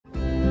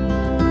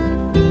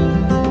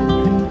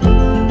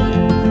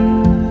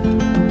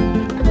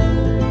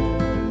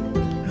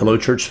Hello,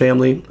 church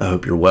family. I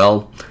hope you're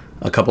well.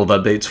 A couple of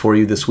updates for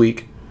you this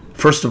week.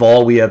 First of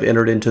all, we have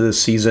entered into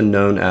this season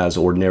known as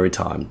Ordinary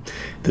Time.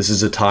 This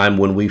is a time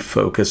when we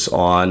focus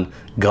on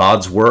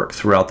God's work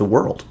throughout the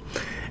world.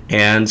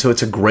 And so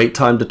it's a great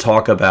time to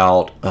talk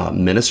about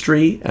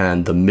ministry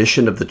and the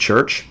mission of the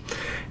church.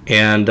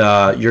 And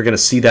you're going to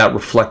see that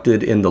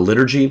reflected in the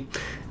liturgy.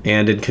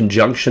 And in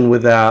conjunction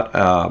with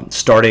that,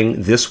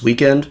 starting this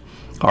weekend,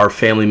 our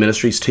Family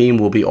Ministries team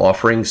will be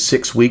offering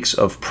 6 weeks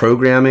of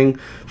programming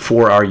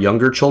for our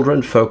younger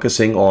children,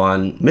 focusing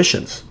on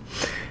missions.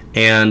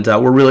 And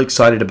we're really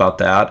excited about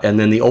that. And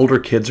then the older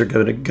kids are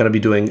going to be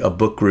doing a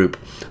book group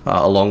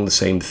along the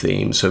same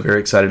theme. So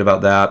very excited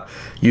about that.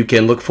 You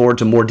can look forward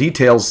to more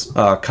details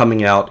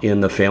coming out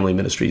in the Family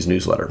Ministries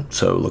newsletter.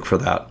 So look for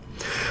that.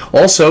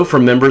 Also, for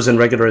members and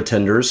regular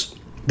attenders,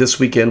 this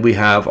weekend we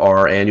have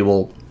our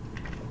annual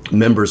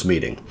members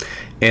meeting.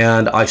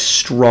 And I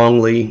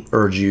strongly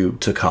urge you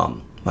to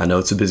come. I know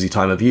it's a busy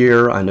time of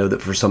year. I know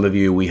that for some of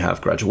you we have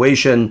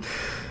graduation.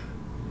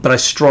 But I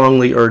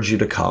strongly urge you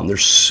to come.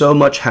 There's so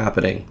much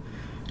happening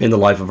in the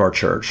life of our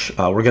church.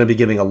 We're going to be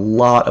giving a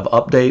lot of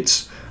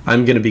updates.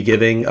 I'm going to be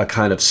giving a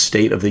kind of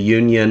state of the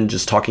union,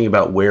 just talking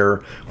about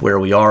where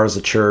we are as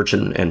a church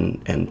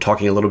and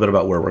talking a little bit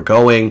about where we're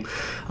going.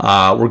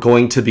 We're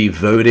going to be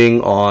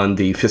voting on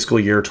the fiscal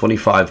year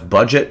 25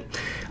 budget.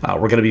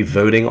 We're going to be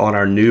voting on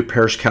our new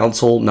parish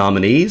council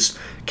nominees,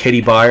 Katie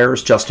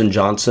Byers, Justin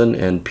Johnson,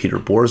 and Peter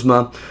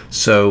Boersma.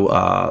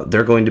 So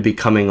they're going to be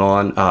coming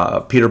on.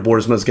 Peter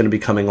Boersma is going to be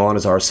coming on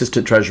as our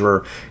assistant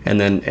treasurer, and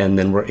then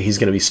he's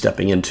going to be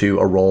stepping into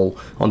a role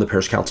on the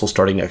parish council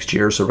starting next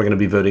year. So we're going to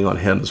be voting on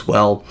him as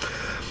well.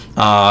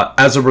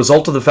 As a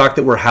result of the fact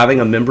that we're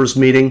having a members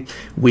meeting,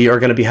 we are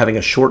going to be having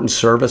a shortened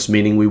service,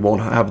 meaning we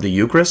won't have the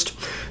Eucharist.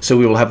 So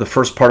we will have the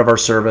first part of our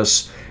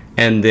service,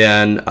 and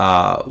then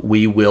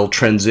we will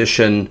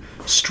transition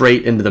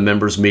straight into the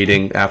members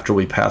meeting after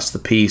we pass the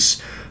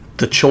peace.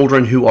 The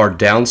children who are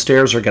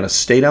downstairs are going to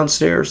stay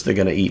downstairs. They're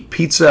going to eat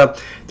pizza.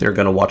 They're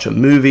going to watch a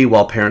movie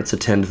while parents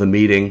attend the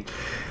meeting.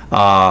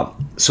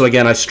 So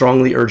again, I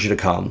strongly urge you to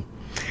come.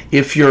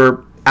 If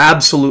you're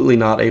absolutely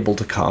not able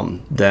to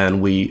come, then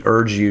we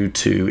urge you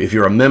to, if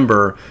you're a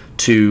member,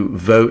 to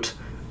vote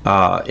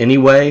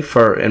anyway,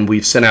 and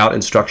we've sent out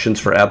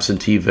instructions for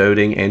absentee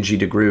voting. Angie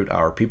DeGroot,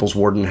 our People's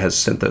Warden, has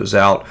sent those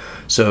out,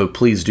 so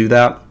please do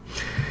that.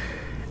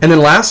 And then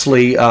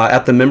lastly,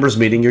 at the members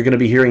meeting, you're going to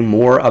be hearing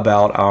more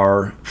about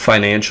our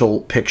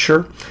financial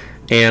picture,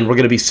 and we're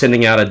going to be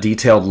sending out a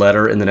detailed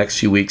letter in the next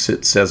few weeks.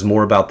 It says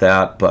more about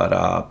that,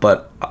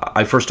 but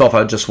first off,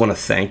 I just want to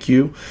thank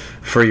you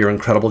for your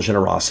incredible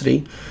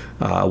generosity.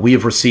 We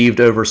have received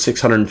over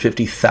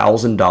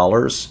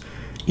 $650,000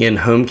 in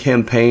home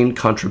campaign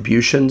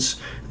contributions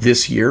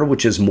this year,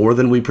 which is more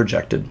than we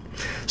projected.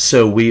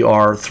 So we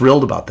are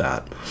thrilled about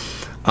that.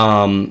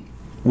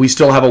 We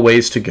still have a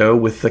ways to go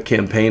with the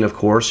campaign, of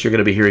course. You're going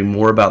to be hearing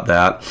more about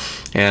that,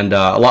 and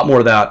a lot more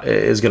of that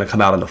is going to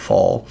come out in the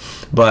fall.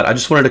 But I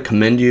just wanted to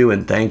commend you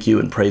and thank you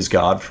and praise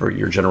God for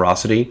your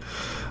generosity.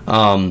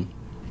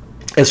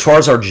 As far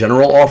as our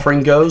general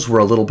offering goes, we're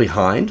a little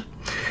behind.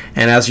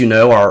 And as you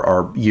know,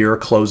 our year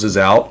closes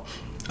out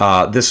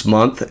this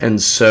month,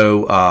 and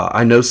so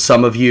I know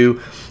some of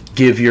you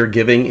give your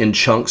giving in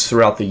chunks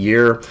throughout the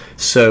year.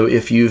 So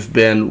if you've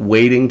been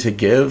waiting to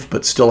give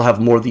but still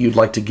have more that you'd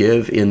like to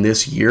give in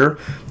this year,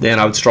 then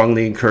I would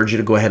strongly encourage you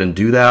to go ahead and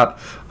do that.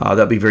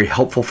 That'd be very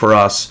helpful for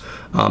us.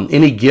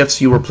 Any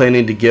gifts you were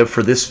planning to give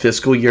for this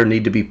fiscal year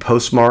need to be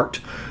postmarked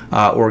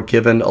or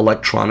given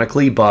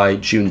electronically by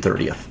June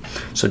 30th.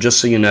 So just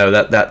so you know,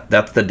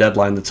 that's the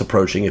deadline that's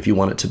approaching if you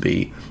want it to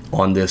be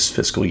on this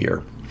fiscal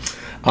year.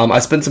 I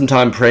spent some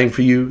time praying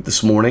for you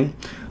this morning,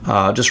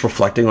 just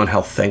reflecting on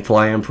how thankful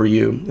I am for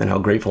you and how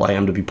grateful I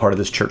am to be part of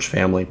this church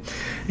family.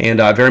 And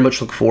I very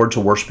much look forward to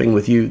worshiping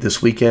with you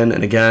this weekend.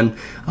 And again,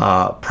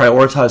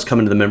 prioritize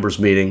coming to the members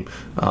meeting.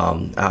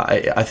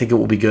 I think it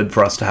will be good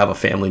for us to have a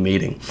family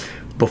meeting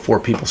before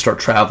people start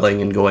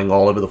traveling and going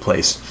all over the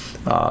place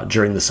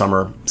during the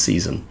summer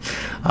season.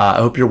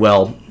 I hope you're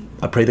well.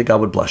 I pray that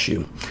God would bless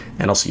you,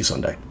 and I'll see you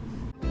Sunday.